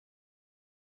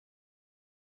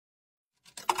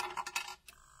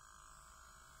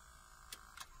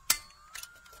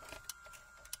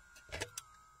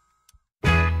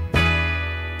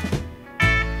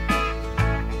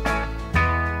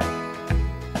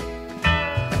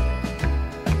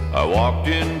I walked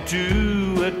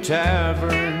into a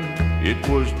tavern, it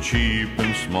was cheap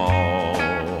and small,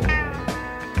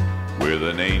 with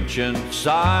an ancient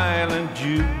silent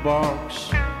jukebox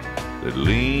that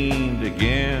leaned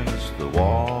against the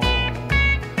wall.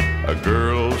 A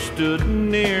girl stood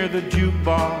near the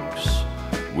jukebox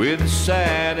with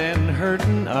sad and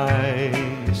hurting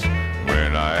eyes.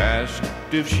 When I asked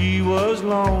if she was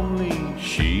lonely,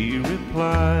 she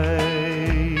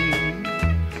replied,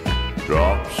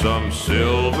 "Drop some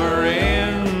silver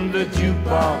in the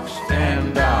jukebox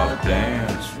and I'll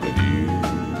dance with you.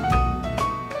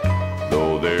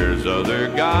 Though there's other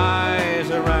guys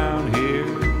around here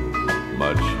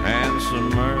much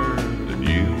handsomer than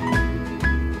you,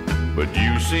 but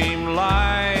you seem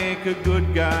like a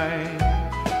good guy,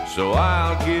 so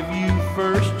I'll give you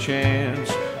first chance.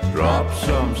 Drop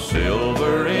some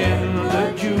silver in the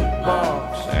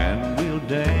jukebox and we'll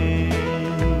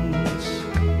dance."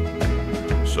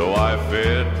 So I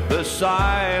fed the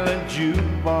silent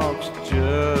jukebox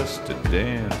just to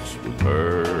dance with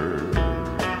her,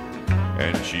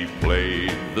 and she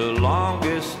played the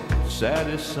longest,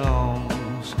 saddest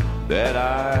songs that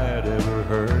I'd ever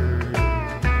heard.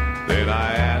 Then I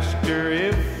asked her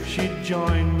if she'd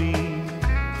join me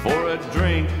for a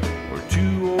drink or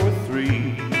two or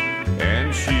three,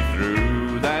 and she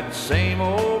threw that same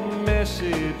old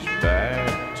message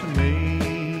back to me.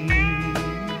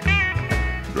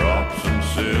 "Drop some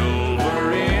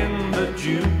silver in the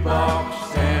jukebox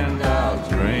and I'll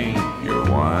drink your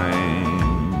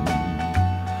wine,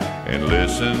 and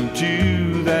listen to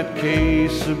that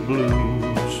case of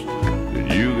blues that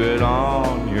you get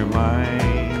on your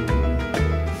mind.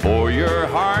 For your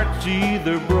heart's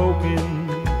either broken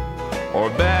or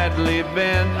badly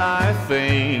bent, I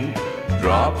think.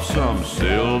 Drop some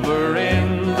silver in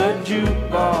the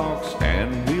jukebox and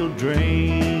we'll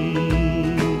drink."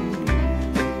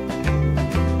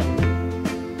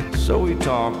 So we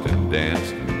talked and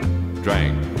danced and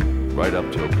drank right up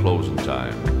till closing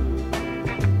time.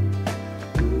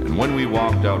 And when we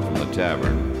walked out from the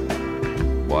tavern,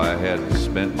 why, I had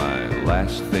spent my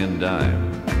last thin dime.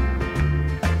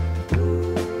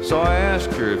 So I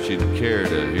asked her if she'd care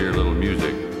to hear a little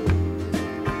music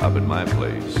up at my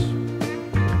place,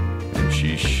 and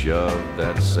she shoved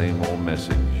that same old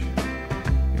message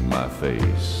in my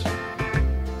face.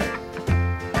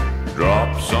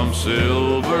 "Drop some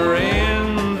silver in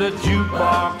the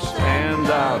jukebox and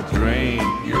I'll drink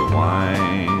your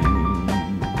wine,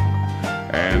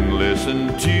 and listen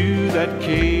to that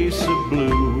case of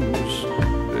blues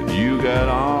that you got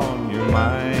on your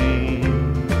mind.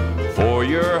 For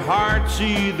your heart's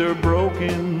either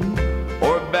broken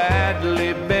or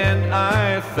badly bent,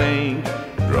 I think.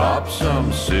 Drop some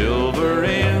silver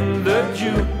in the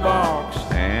jukebox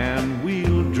and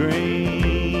we'll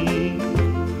drink.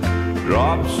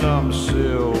 Drop some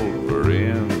silver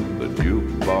in the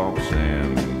jukebox and